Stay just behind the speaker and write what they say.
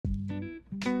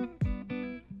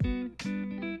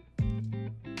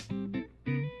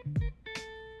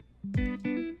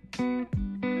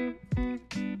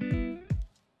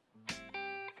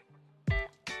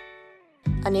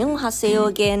Annyeonghaseyo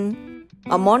again.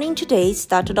 Our morning today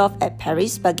started off at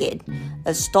Paris Baguette,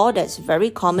 a store that's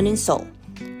very common in Seoul.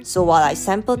 So while I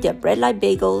sampled their bread-like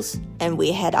bagels and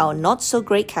we had our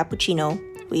not-so-great cappuccino,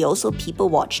 we also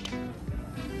people-watched.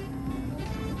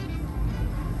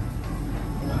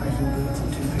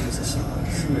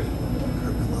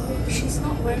 She's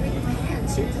not wearing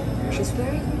pants, she's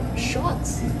wearing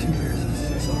shorts. 2 pairs of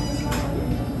socks.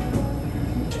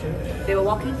 They were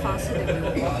walking faster than we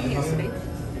were walking yesterday.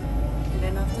 And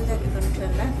then after that, we're going to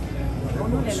turn left. Oh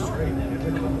no, they're not.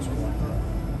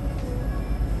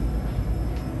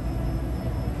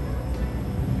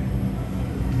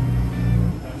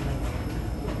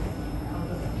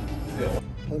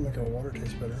 That'll make our water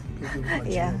taste better.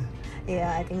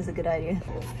 Yeah, I think it's a good idea.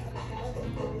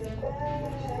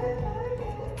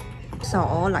 These are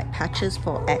all like patches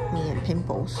for acne and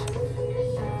pimples.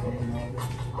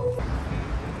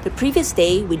 The previous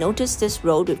day, we noticed this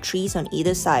road with trees on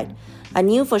either side. I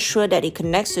knew for sure that it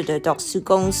connects to the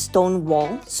Deoksugung stone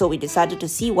wall, so we decided to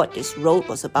see what this road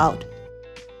was about.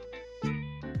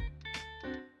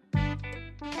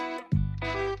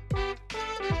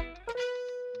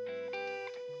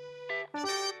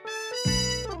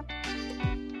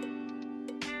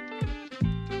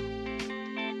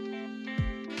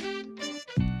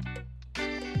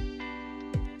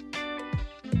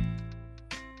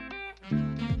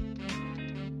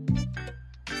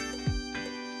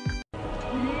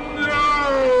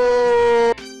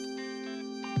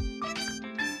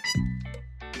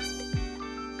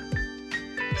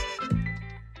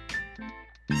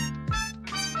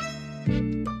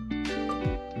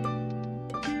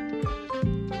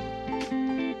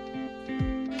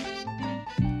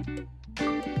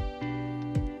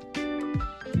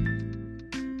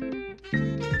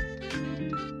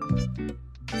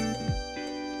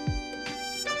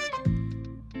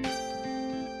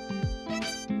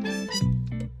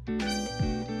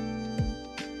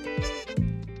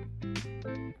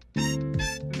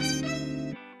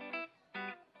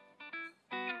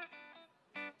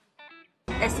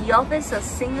 It's the office of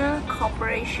Singer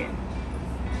Corporation.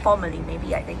 Formerly,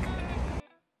 maybe, I think.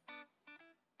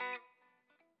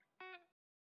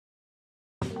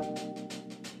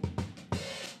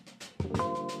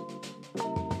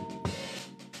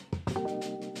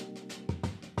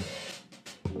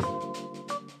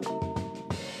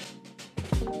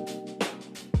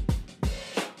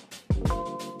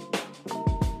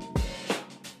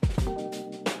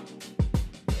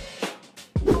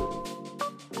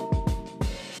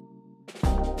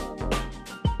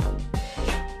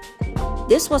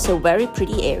 This was a very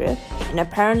pretty area, and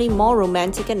apparently more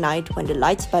romantic at night when the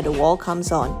lights by the wall comes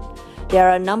on. There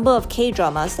are a number of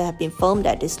K-dramas that have been filmed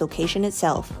at this location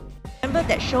itself. Remember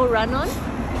that show Run On?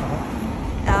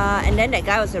 And then that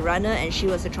guy was a runner and she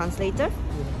was a translator?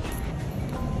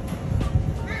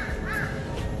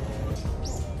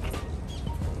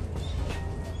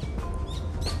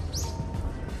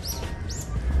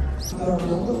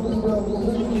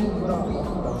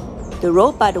 The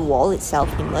road by the wall itself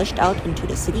emerged out into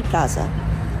the city plaza.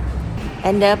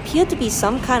 And there appeared to be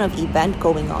some kind of event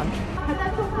going on.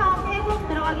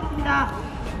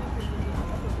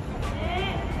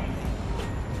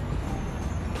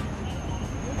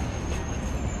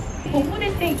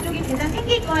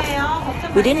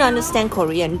 We didn't understand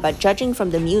Korean, but judging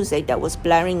from the music that was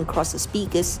blaring across the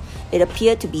speakers, it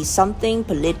appeared to be something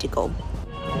political.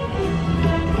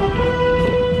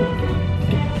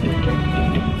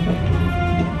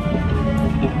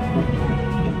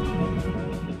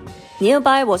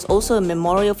 Nearby was also a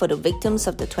memorial for the victims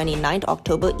of the 29th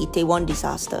October Itaewon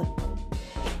disaster.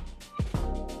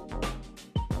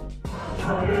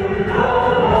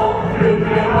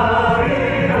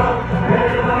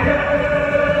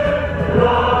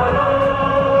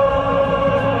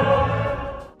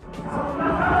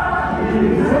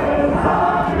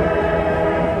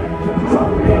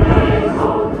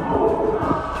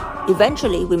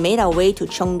 Eventually, we made our way to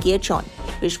Cheonggyecheon,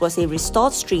 which was a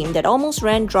restored stream that almost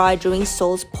ran dry during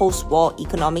Seoul's post-war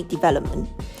economic development.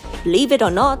 Believe it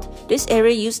or not, this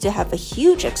area used to have a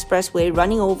huge expressway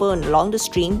running over and along the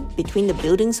stream between the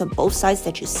buildings on both sides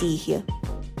that you see here.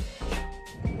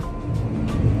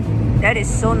 That is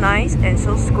so nice and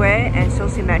so square and so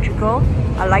symmetrical.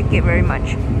 I like it very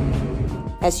much.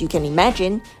 As you can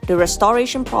imagine, the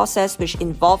restoration process, which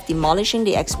involved demolishing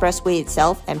the expressway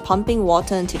itself and pumping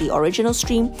water into the original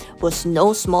stream, was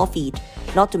no small feat,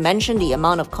 not to mention the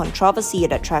amount of controversy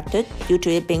it attracted due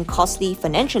to it being costly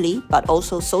financially but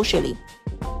also socially.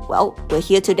 Well, we're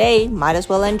here today, might as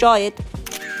well enjoy it.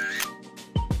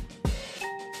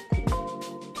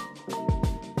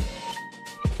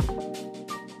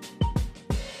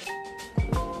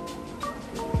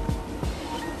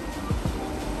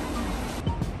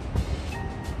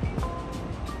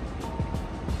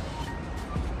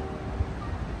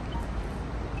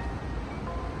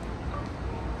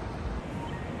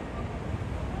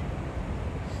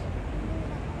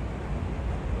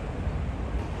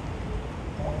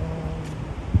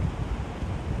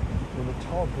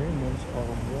 small green ones are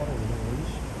water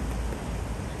lilies.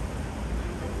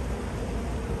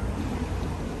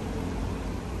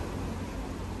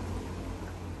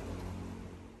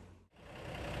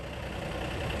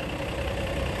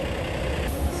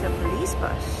 It's a police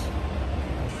bus.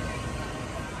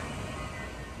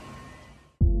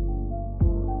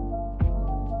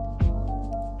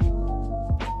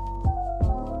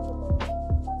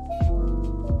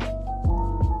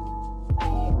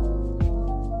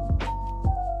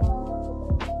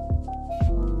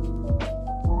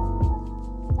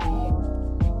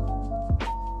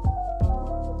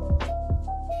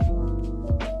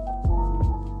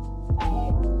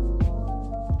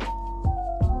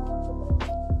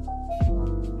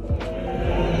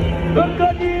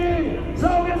 끝까지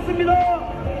싸우겠습니다.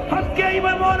 함께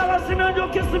힘을 모아나갔으면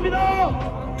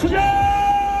좋겠습니다. 투쟁!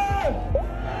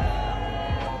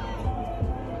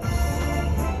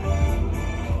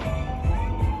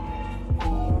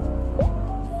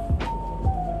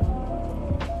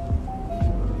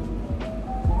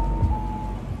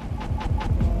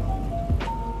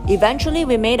 Eventually,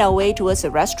 we made our way towards a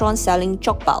restaurant selling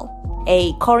Jokbal,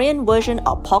 a Korean version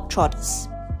of pork trotters.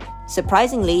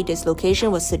 Surprisingly, this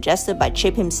location was suggested by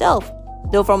Chip himself,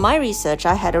 though from my research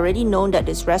I had already known that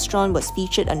this restaurant was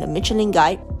featured on the Michelin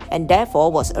Guide and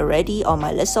therefore was already on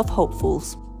my list of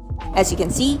hopefuls. As you can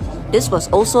see, this was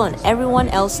also on everyone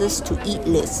else's to-eat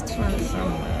list.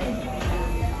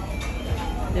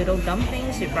 Little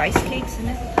dumplings with rice cakes in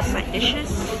it, side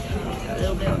dishes, a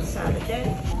little bit of salad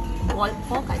there, boiled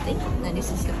pork I think, and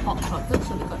this is the pork trotter,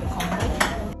 so we got the combo.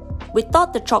 We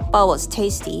thought the Jokbal was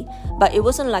tasty, but it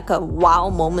wasn't like a wow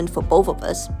moment for both of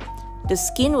us. The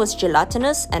skin was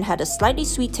gelatinous and had a slightly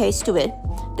sweet taste to it.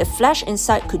 The flesh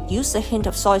inside could use a hint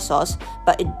of soy sauce,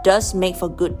 but it does make for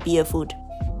good beer food.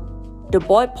 The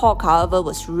boiled pork, however,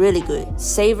 was really good,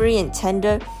 savory and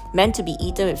tender, meant to be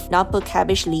eaten with nappa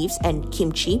cabbage leaves and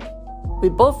kimchi. We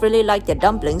both really liked their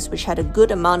dumplings, which had a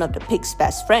good amount of the pig's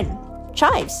best friend,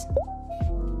 chives.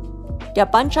 Their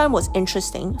banchan was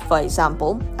interesting. For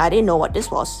example, I didn't know what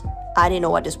this was,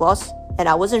 and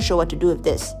I wasn't sure what to do with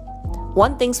this.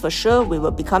 One thing's for sure, we were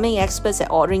becoming experts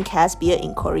at ordering cask beer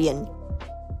in Korean.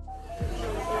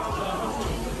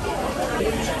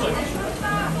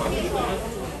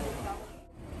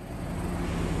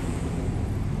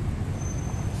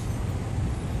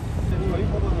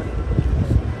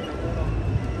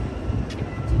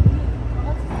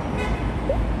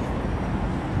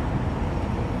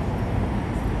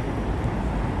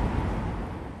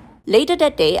 Later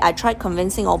that day, I tried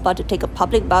convincing Oppa to take a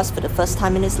public bus for the first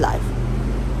time in his life.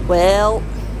 Well,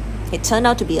 it turned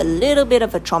out to be a little bit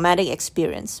of a traumatic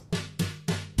experience.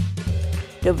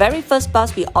 The very first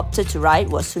bus we opted to ride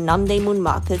was to Namdaemun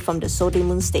Market from the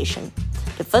Seoul station.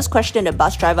 The first question the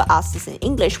bus driver asked us in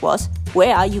English was,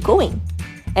 "Where are you going?"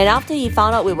 And after he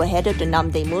found out we were headed to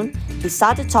Namdaemun, he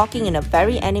started talking in a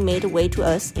very animated way to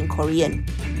us in Korean,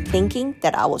 thinking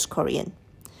that I was Korean.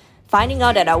 Finding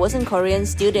out that I wasn't Korean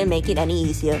still didn't make it any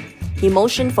easier. He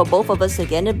motioned for both of us to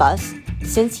get in the bus,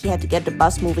 since he had to get the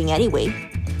bus moving anyway.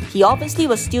 He obviously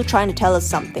was still trying to tell us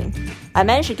something. I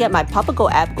managed to get my Papago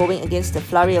app going against the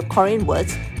flurry of Korean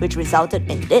words, which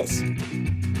resulted in this.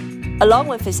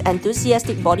 Along with his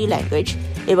enthusiastic body language,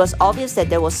 it was obvious that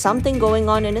there was something going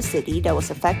on in the city that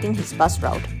was affecting his bus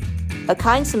route. A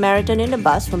kind Samaritan in the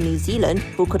bus from New Zealand,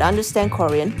 who could understand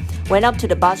Korean, went up to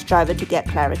the bus driver to get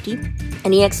clarity,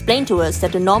 and he explained to us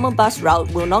that the normal bus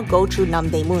route will not go through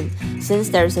Namdaemun, since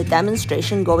there is a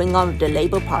demonstration going on with the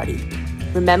Labour Party.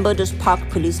 Remember those parked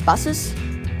police buses?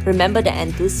 Remember the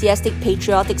enthusiastic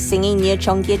patriotic singing near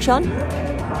Cheonggyecheon?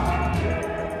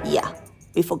 Yeah,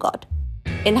 we forgot.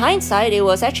 In hindsight, it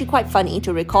was actually quite funny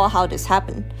to recall how this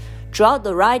happened. Throughout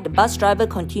the ride, the bus driver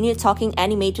continued talking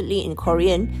animatedly in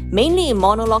Korean, mainly in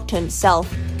monologue to himself,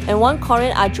 and one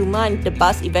Korean ajumma in the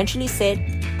bus eventually said,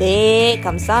 "네,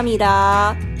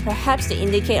 감사합니다," perhaps to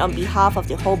indicate on behalf of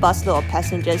the whole busload of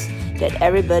passengers that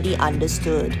everybody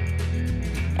understood.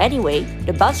 Anyway,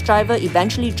 the bus driver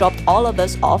eventually dropped all of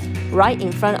us off right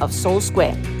in front of Seoul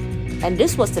Square. And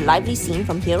this was the lively scene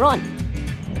from here on.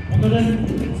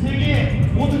 오늘은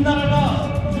세계 모든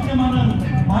나라가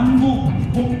축제하는 만국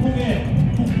공통의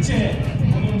국제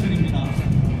운동들입니다.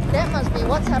 That must be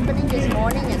what's happening this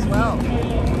morning as well.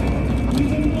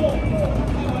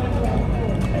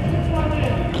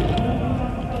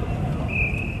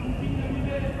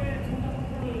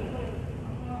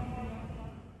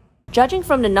 Judging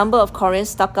from the number of Koreans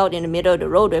stuck out in the middle of the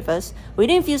road with us, we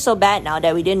didn't feel so bad now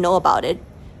that we didn't know about it.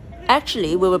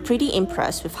 Actually, we were pretty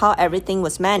impressed with how everything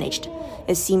was managed.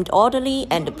 It seemed orderly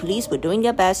and the police were doing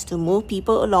their best to move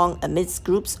people along amidst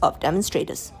groups of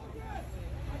demonstrators.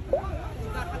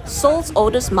 Seoul's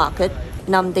oldest market,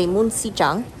 Namdaemun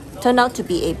Market, turned out to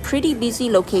be a pretty busy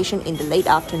location in the late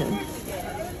afternoon.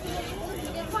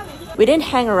 We didn't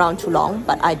hang around too long,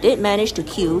 but I did manage to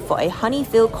queue for a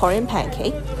honey-filled Korean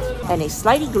pancake and a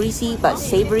slightly greasy but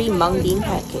savory mung bean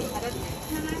pancake.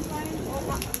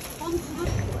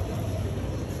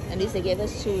 At least they gave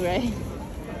us two, right?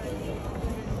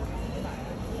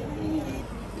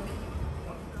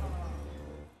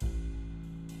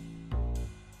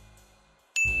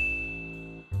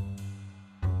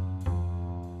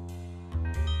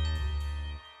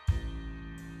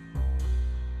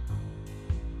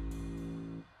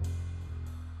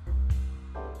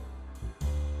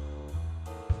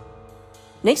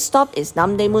 Next stop is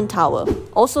Namdaemun Tower,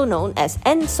 also known as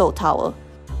Seoul Tower.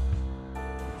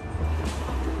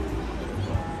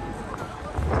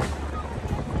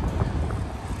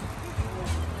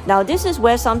 Now this is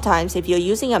where sometimes if you're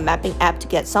using a mapping app to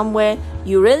get somewhere,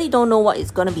 you really don't know what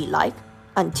it's gonna be like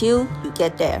until you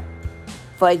get there.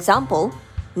 For example,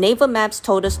 Naver Maps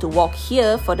told us to walk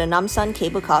here for the Namsan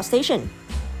cable car station.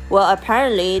 Well,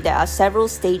 apparently there are several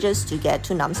stages to get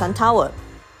to Namsan Tower.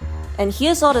 And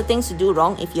here's all the things to do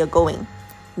wrong if you're going.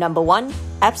 Number 1,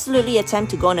 absolutely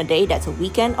attempt to go on a day that's a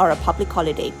weekend or a public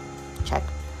holiday. Check.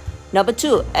 Number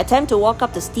 2, attempt to walk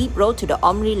up the steep road to the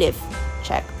Omri lift.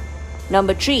 Check.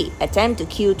 Number 3, attempt to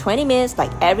queue 20 minutes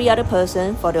like every other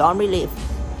person for the Omri lift.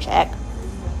 Check.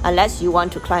 Unless you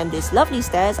want to climb these lovely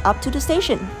stairs up to the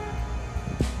station.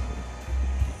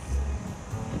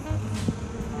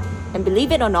 And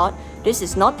believe it or not, this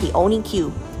is not the only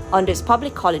queue. On this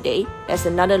public holiday, there's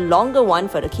another longer one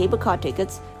for the cable car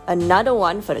tickets, another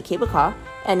one for the cable car,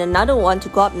 and another one to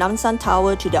go up Namsan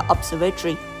Tower to the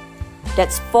observatory.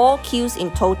 That's 4 queues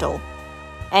in total.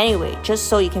 Anyway, just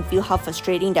so you can feel how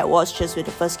frustrating that was just with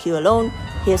the first queue alone,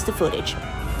 here's the footage.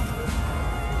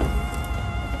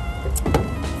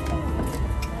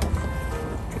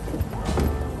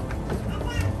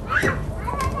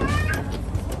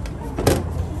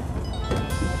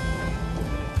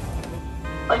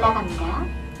 올라갑니다.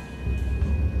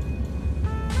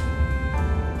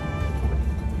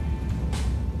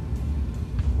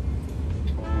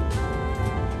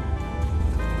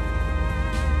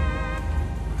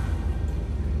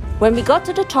 When we got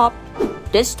to the top,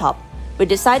 this top, we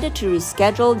decided to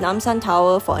reschedule Namsan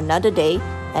Tower for another day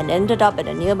and ended up at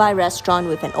a nearby restaurant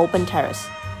with an open terrace.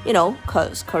 You know,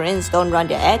 cause Koreans don't run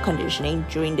their air conditioning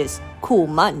during this cool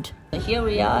month. Here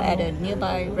we are at a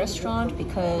nearby restaurant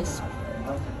because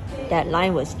that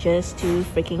line was just too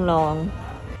freaking long.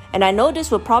 And I know this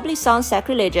will probably sound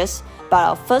sacrilegious, but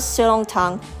our first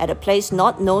Seollongtang at a place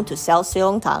not known to sell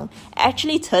Seollongtang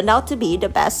actually turned out to be the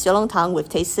best Seollongtang we've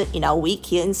tasted in our week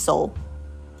here in Seoul.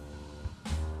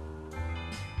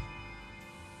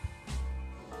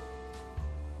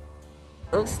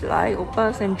 Looks like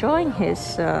Oppa's enjoying his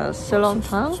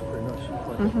Seollongtang.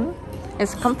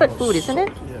 It's comfort food, isn't it?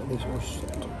 Yeah, it needs more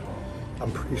salt.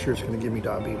 I'm pretty sure it's going to give me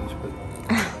diabetes, but...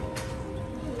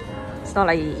 It's not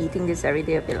like you're eating this every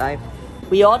day of your life.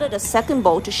 We ordered a second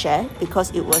bowl to share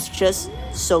because it was just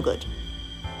so good.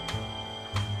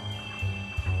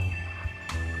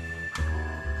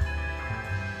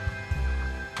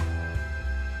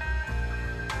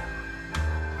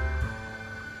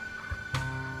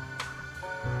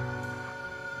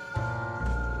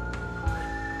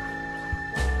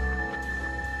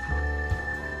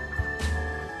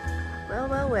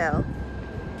 Well.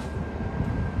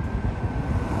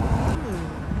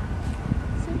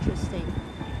 It's interesting.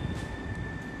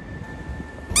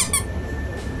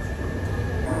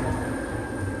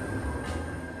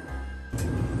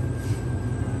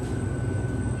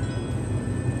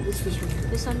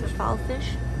 This one, the fowl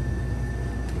fish.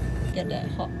 Get that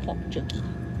hot pork jerky.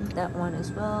 That one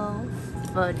as well.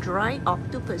 A dried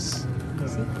octopus.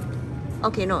 See?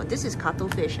 Okay, no, this is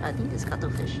cuttlefish. I think this is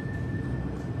cuttlefish.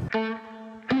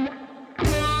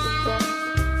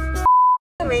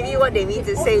 Maybe what they mean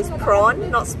to say is prawn,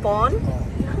 not spawn.